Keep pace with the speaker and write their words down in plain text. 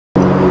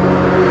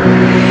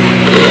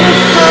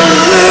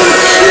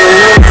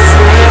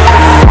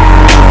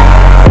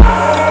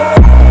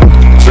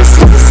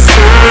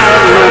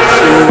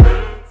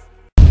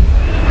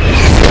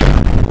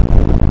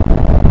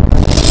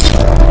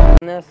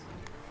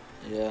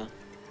Yeah.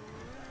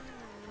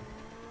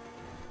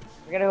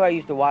 I forget who I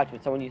used to watch,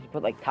 but someone used to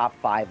put like top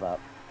 5 up.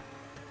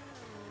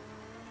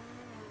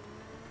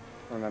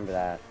 I remember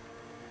that.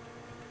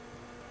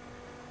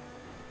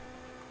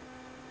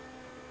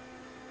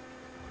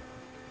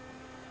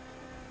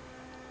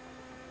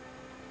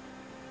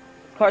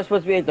 This car's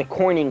supposed to be like the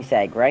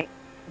Koenigsegg, right?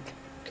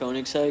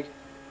 Koenigsegg?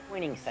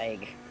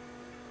 Koenigsegg.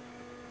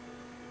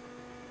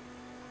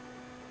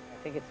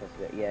 I think it's supposed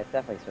to be. Yeah, it's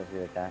definitely supposed to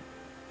be like that.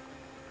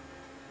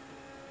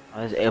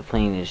 Oh, this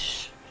airplane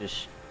is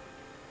just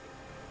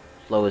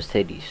slow as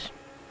titties.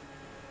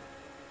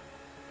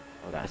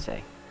 What I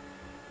say?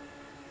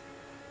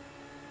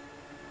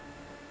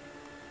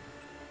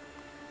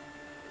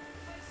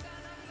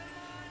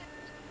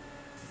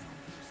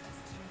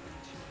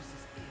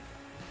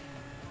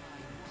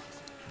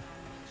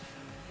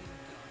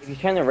 If you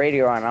turn the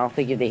radio on, I don't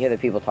think they hear the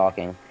people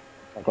talking.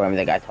 Like whenever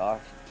the guy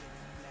talks.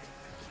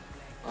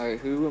 Alright,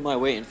 who am I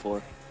waiting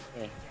for?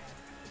 Yeah.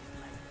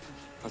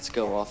 Let's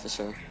go,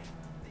 officer.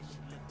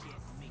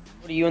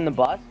 What are you in the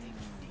bus?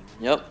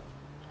 Yep.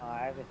 Oh,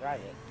 I have to drive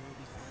it.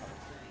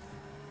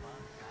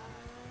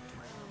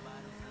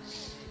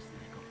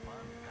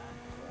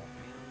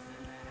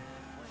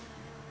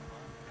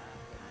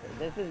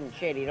 This isn't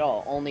shady at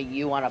all. Only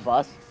you on a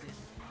bus?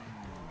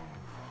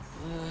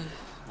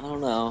 I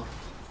don't know.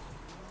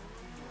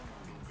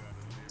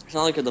 It's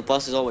not like the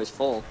bus is always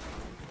full.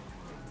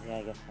 Yeah,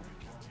 I guess so.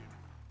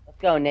 Let's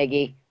go,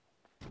 Niggy.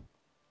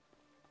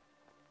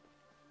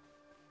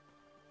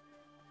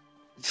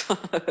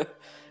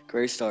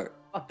 Great start.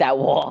 Fuck that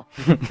wall.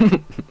 I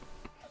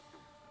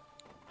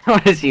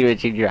want to see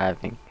Richie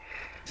driving.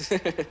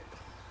 Fuck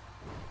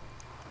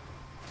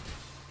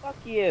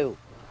you.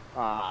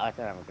 Aw, I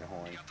thought I was gonna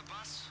horn.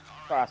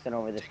 Crossing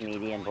over this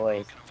median,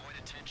 boys.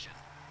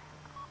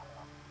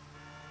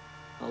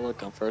 Oh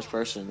look, I'm first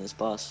person in this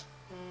bus.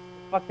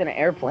 Fucked in an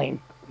airplane.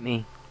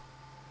 Me.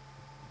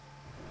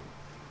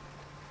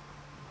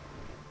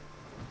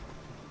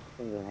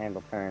 Things will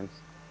handle turns.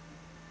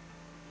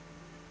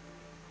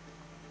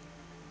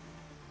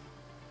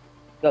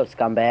 Go,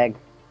 scumbag.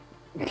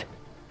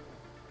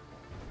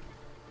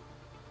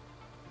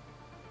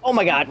 Oh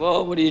my god.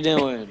 Whoa, what are you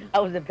doing? I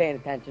wasn't paying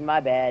attention,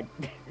 my bad.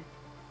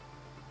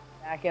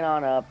 Backing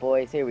on up,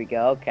 boys. Here we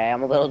go. Okay,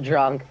 I'm a little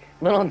drunk,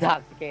 a little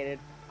intoxicated.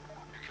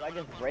 Do I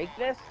just break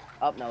this?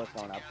 Oh, no, it's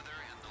going up.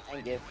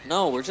 Thank you.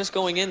 No, we're just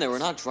going in there. We're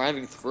not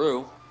driving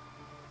through.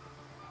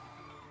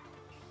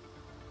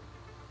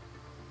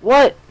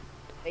 What?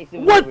 Basically,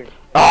 What?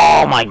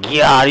 Oh my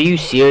god, are you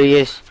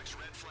serious?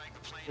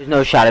 There's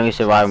no shot at me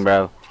surviving,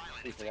 bro.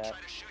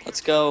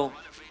 Let's go,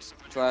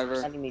 driver.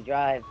 Letting me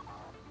drive.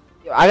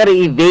 Yo, I gotta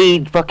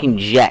evade fucking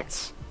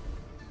jets.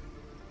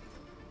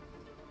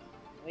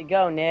 Here we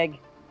go, Nig.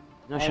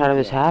 No shot of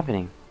this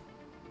happening.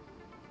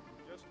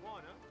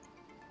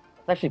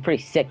 It's actually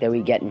pretty sick that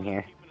we get in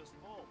here.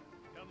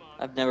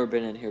 I've never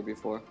been in here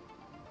before.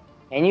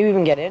 Can you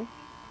even get in?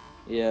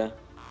 Yeah.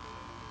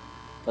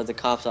 But the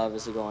cops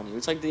obviously go on you.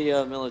 It's like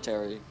the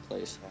military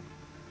place.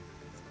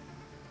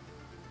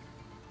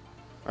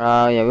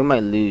 Yeah, we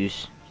might lose.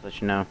 Just to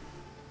let you know.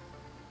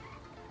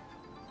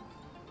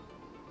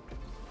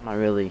 Not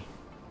really.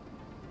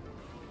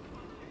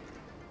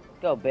 Let's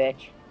go,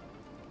 bitch.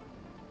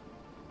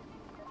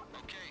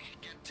 Okay,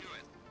 get to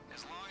it.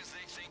 As long as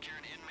they think you're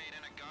an inmate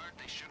and a guard,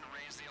 they shouldn't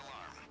raise the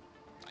alarm.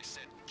 I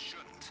said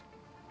shouldn't.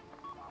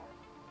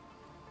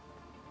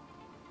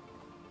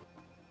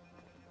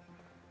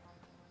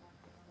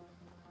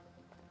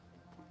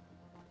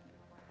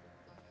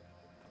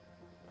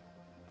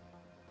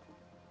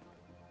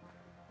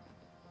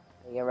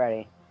 Get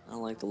ready. I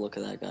don't like the look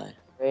of that guy.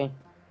 3,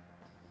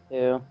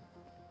 2,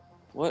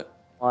 What?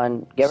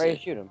 1. Get ready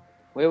to shoot him.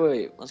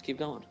 Wait. Let's keep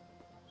going.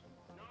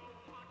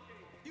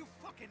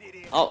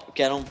 Oh,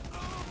 get him.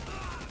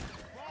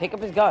 Pick up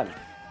his gun.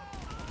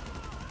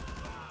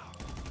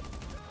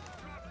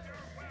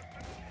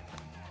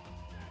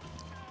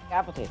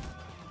 Capital. Here,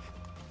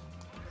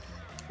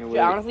 Should wait.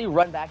 honestly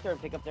run back there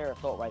and pick up their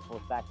assault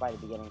rifles back by the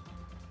beginning.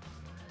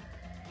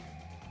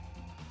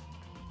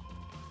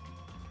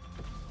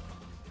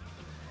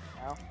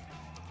 No?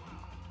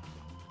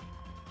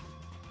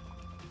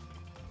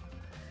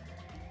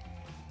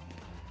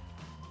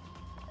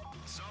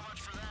 So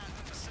much for that.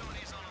 The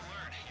facility's on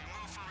alert. You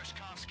move for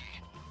Rishkovsky.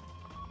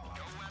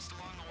 Go west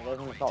along the There's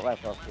an walkway. assault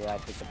rifle up here. I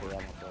picked up the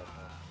ammo for it.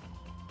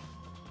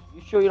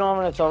 You sure you don't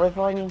have an assault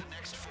rifle on you? The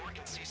next fork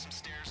and see some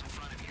stairs in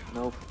front of you.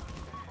 Nope.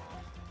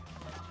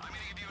 I'm gonna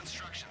give you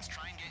instructions.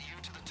 Try and get you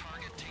to the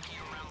target, taking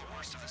you around the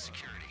worst of the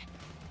security.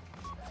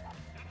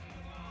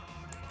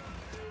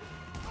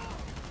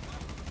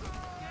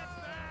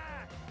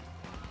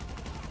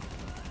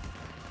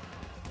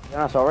 You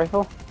have an assault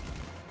rifle?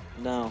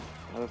 No,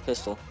 I have a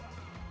pistol.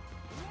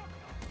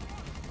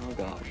 Oh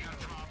gosh. We got a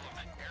problem.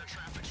 Air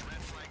traffic's red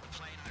flag the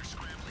plane and they're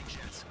scrambling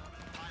jets.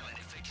 Pilot,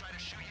 if they try to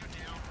shoot you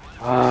down,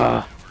 run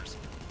Ah. maneuvers.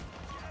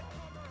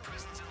 The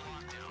prison's in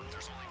lockdown.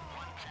 There's only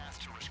one path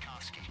to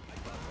Rishkovsky.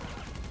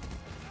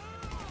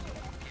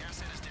 The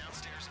asset is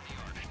downstairs in the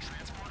yard.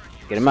 Transporter,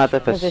 you Get him out there.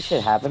 How does this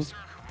shit happen?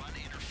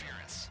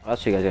 That's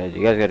what you guys gotta do.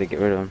 You guys gotta get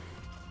rid of him.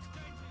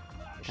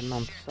 Get him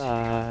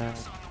outside.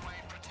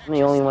 I'm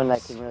the only one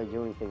that can really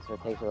do anything, so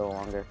it takes a little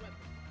longer.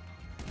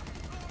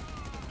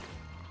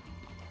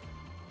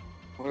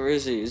 Where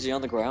is he? Is he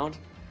on the ground?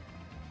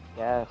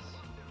 Yes.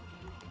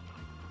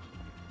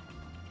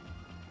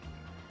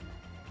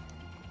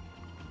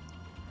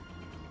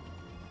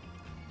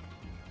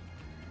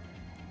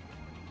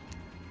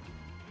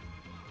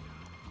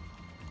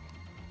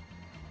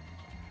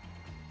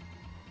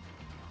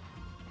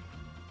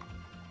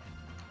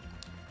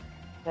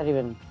 Not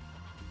even.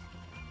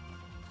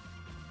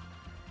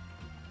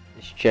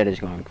 This jet is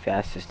going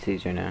fastest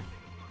teaser now.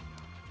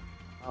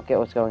 I don't get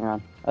what's going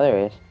on. Oh, there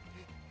he is.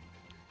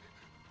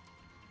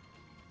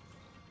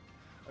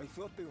 I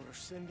thought they were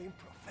sending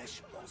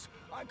professionals.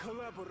 I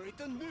collaborate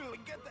and nearly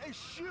get a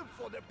ship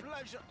for their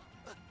pleasure.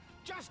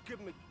 Just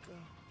give me...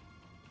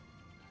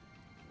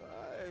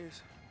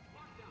 Guys,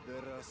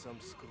 there are some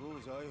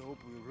screws I hope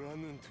we run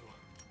into.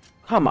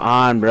 Come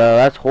on, bro.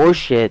 That's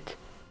horseshit.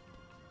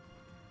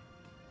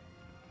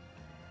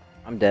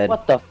 I'm dead.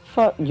 What the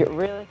fuck? You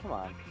really? Come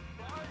on.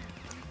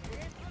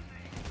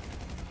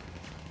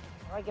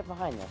 How do I get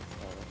behind this?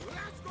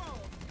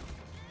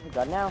 You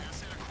got now?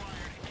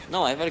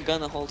 No, I've had a gun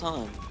the whole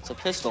time. It's a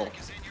pistol.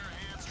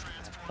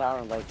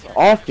 Sounded like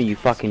Off me, you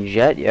fucking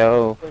jet,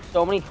 yo. There's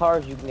so many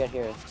cars you can get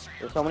here.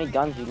 There's so many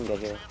guns you can get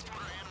here.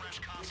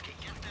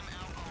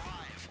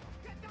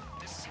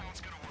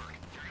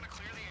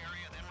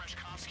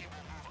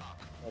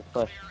 Let's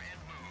push.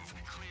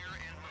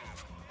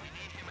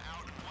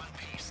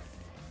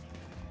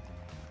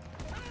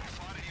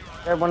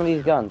 Grab one of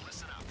these guns.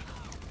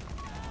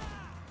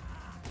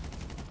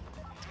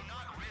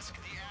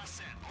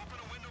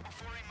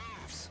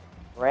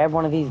 Grab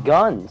one of these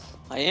guns.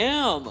 I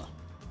am.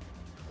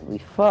 Holy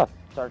fuck.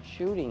 Start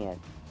shooting it.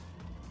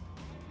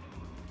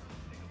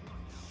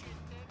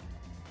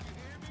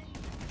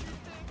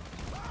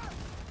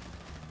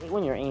 I hate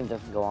when your aim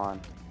doesn't go on.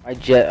 My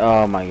jet,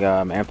 oh my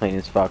god, my airplane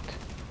is fucked.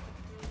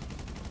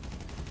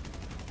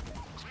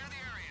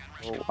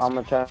 Oh, I'm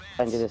gonna try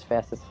and do this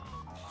fastest.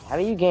 How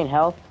do you gain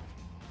health?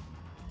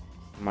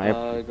 My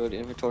Go to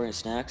inventory and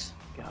snacks.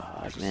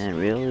 god, man,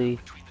 really?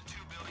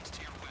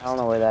 I don't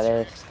know where that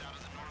is.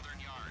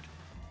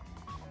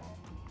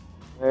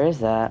 Where is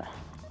that?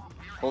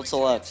 Hold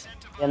select.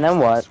 And then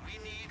what?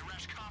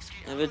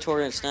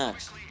 Inventory and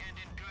snacks.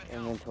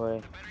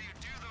 Inventory.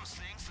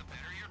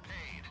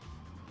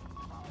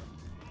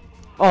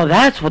 Oh,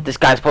 that's what this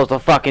guy's supposed to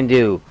fucking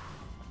do.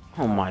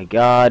 Oh my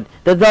god.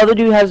 The other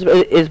dude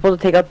is supposed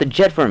to take out the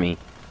jet for me.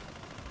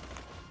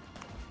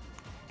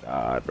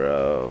 God,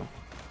 bro.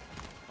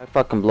 I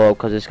fucking blow up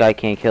because this guy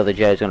can't kill the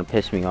jet. It's gonna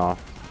piss me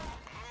off.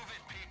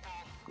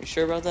 You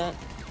sure about that?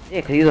 Yeah,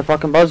 because he's a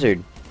fucking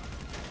buzzard.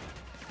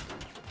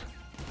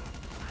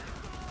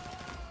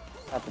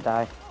 About to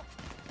die.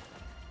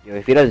 Yo,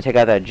 if he doesn't take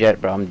out that jet,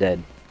 bro, I'm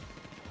dead.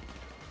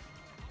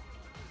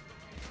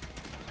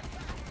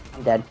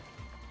 I'm dead.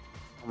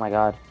 Oh my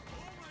god.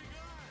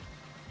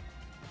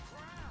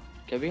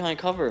 Get behind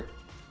cover.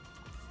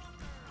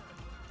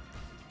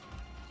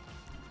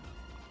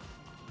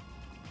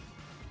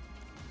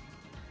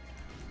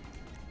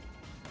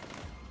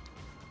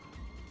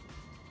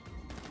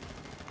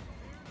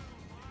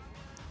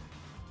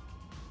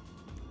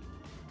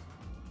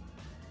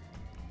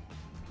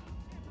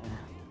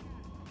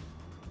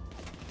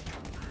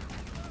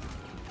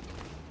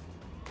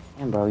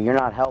 Man, bro, you're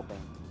not helping.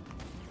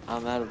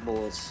 I'm out of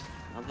bullets.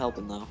 I'm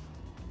helping though.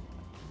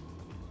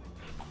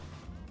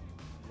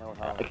 No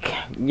help.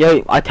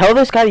 Yo, I tell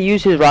this guy to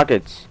use his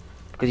rockets.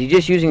 Because he's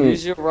just using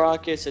Use your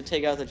rockets to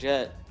take out the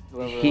jet.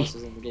 Whoever else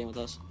is in the game with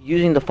us.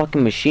 using the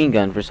fucking machine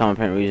gun for some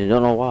apparent reason.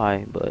 Don't know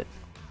why, but...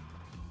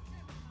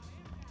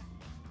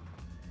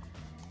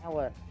 Now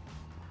what?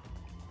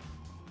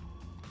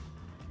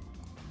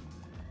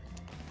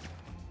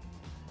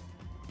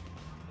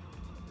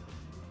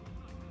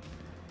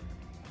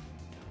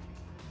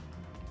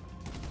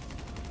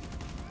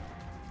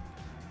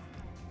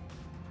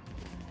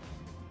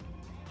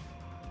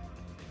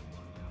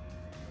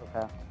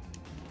 Okay.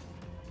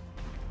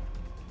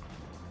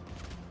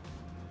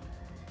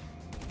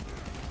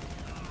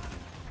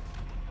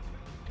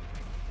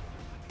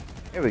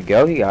 Here we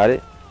go, he got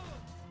it.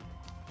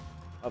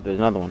 Oh, there's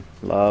another one.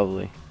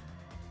 Lovely.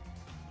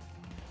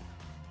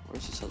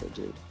 Where's this other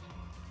dude?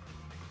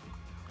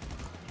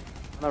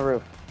 On the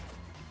roof.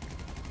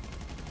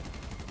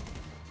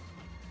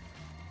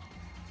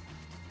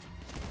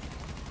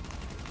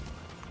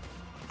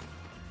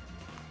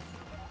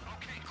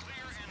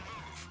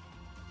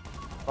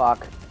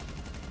 Fuck.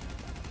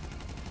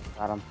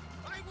 Got him.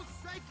 I was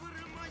safer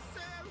in my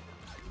cell.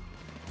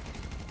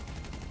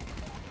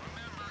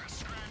 Remember, a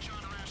scratch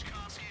on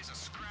Rashkovsky is a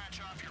scratch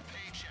off your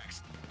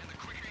paychecks. And the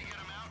quicker you get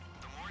them out,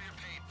 the more you're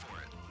paid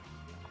for it.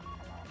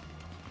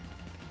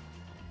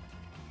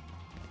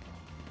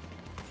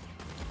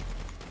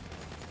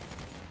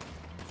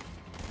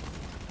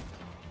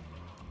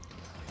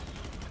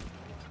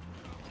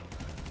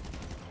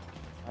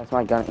 That's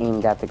my gun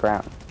aimed at the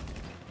ground.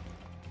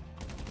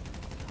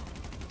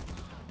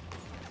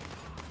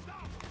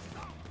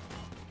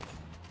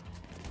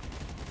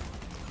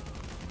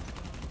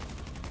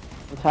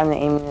 Sometimes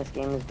the aim in this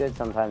game is good,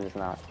 sometimes it's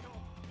not.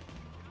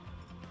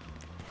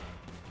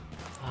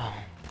 How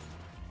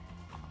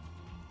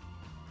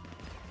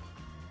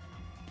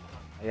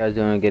you guys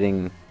doing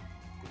getting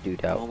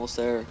dude out? Almost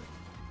there.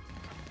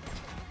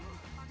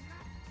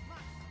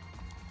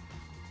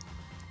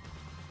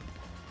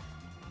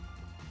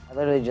 I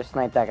literally just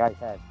sniped that guy's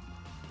head.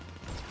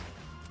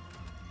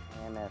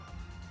 I missed.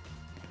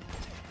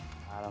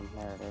 Got him.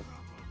 There it is.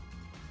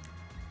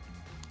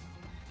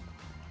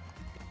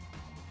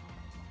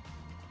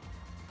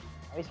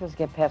 How are we supposed to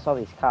get past all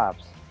these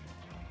cops?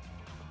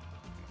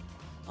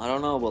 I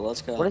don't know, but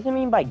let's go. What does it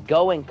mean by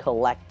go and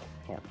collect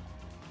him? Are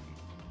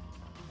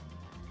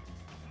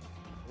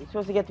we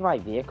supposed to get to my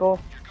vehicle?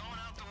 You're going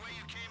out the way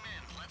you came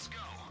in. Let's go.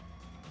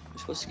 We're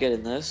supposed to get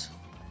in this.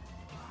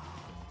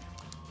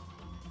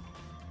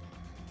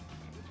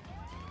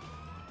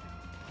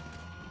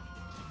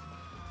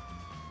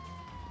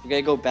 We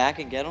gotta go back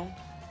and get him?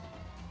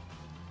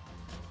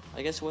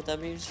 I guess what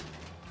that means?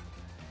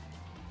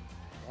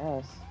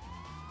 Yes.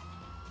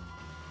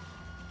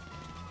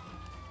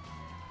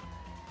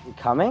 You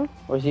coming?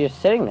 Or is he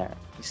just sitting there?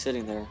 He's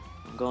sitting there.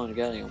 I'm going to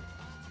get him.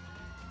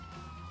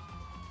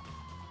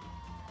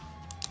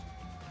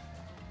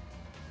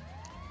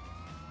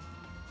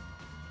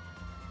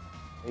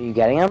 Are you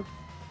getting him?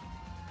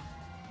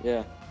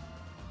 Yeah.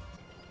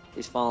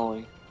 He's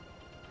following.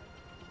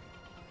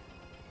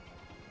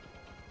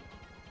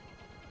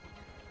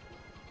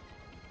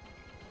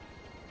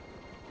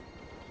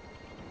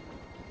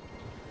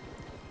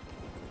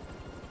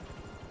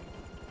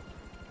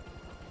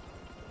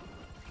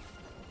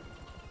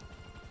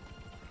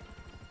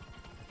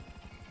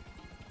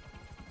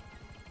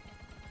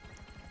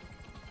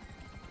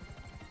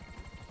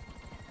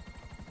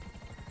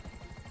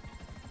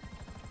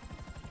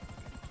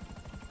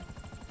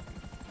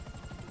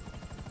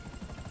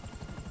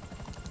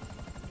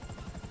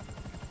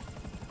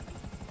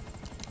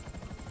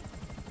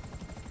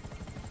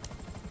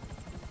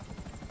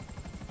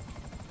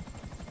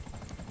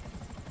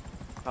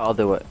 I'll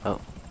do it.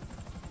 Oh.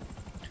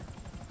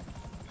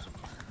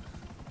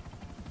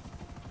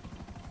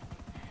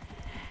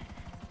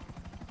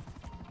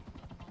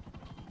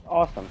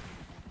 Awesome.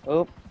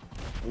 Oh,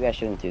 maybe I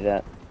shouldn't do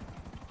that.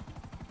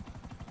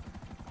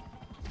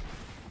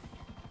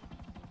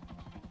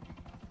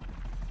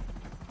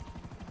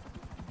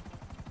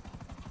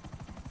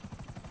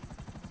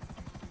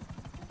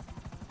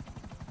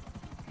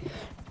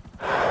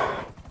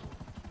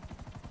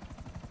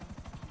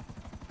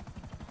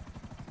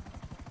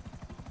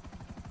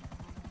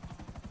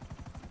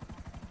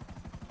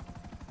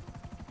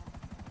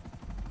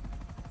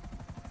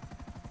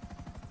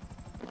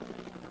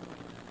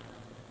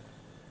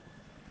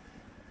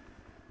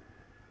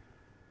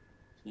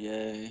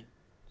 Yay.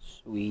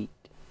 Sweet.